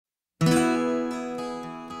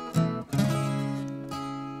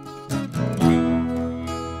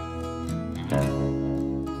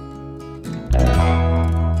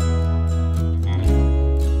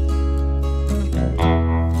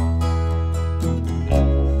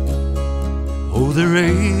Oh, the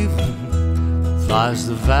raven flies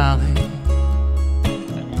the valley,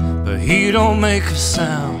 but he don't make a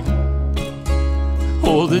sound.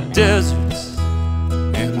 Oh, the deserts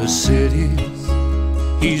and the cities,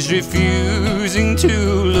 he's refusing to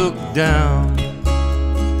look down.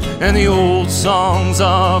 And the old songs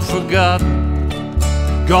are forgotten,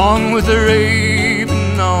 gone with the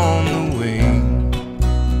raven on the wing.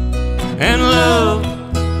 And love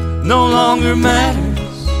no longer matters,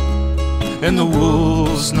 and the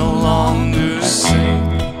wolves no longer sing.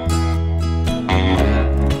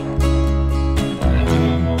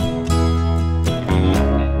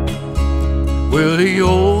 Well, the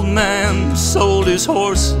old man sold his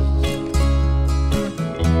horses,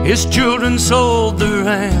 his children sold the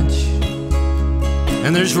ranch,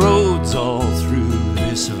 and there's roads all through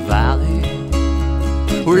this valley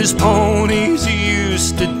where his ponies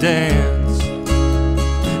used to dance.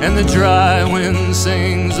 And the dry wind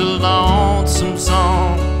sings a lonesome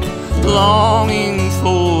song, longing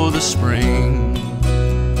for the spring.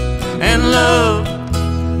 And love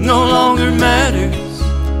no longer matters,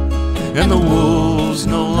 and the wolves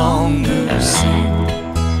no longer sing.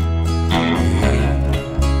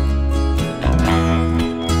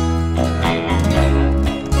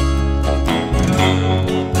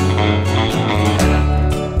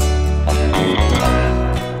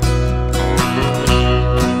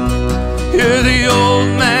 Yeah, the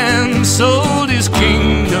old man sold his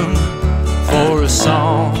kingdom for a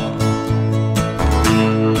song.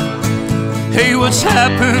 Hey, what's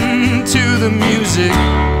happened to the music?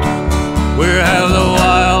 Where have the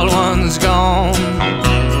wild ones gone?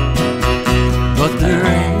 But the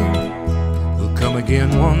rain will come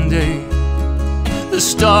again one day, the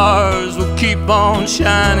stars will keep on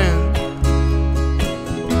shining,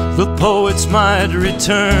 the poets might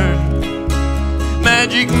return,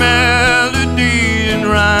 magic melody and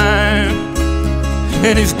rhyme.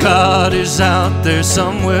 And if God is out there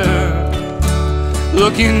somewhere,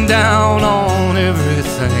 looking down on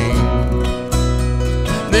everything,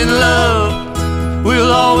 then love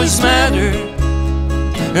will always matter,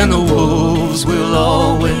 and the wolves will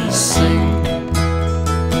always sing.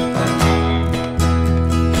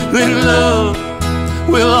 Then love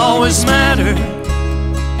will always matter,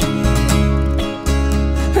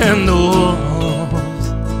 and the wolves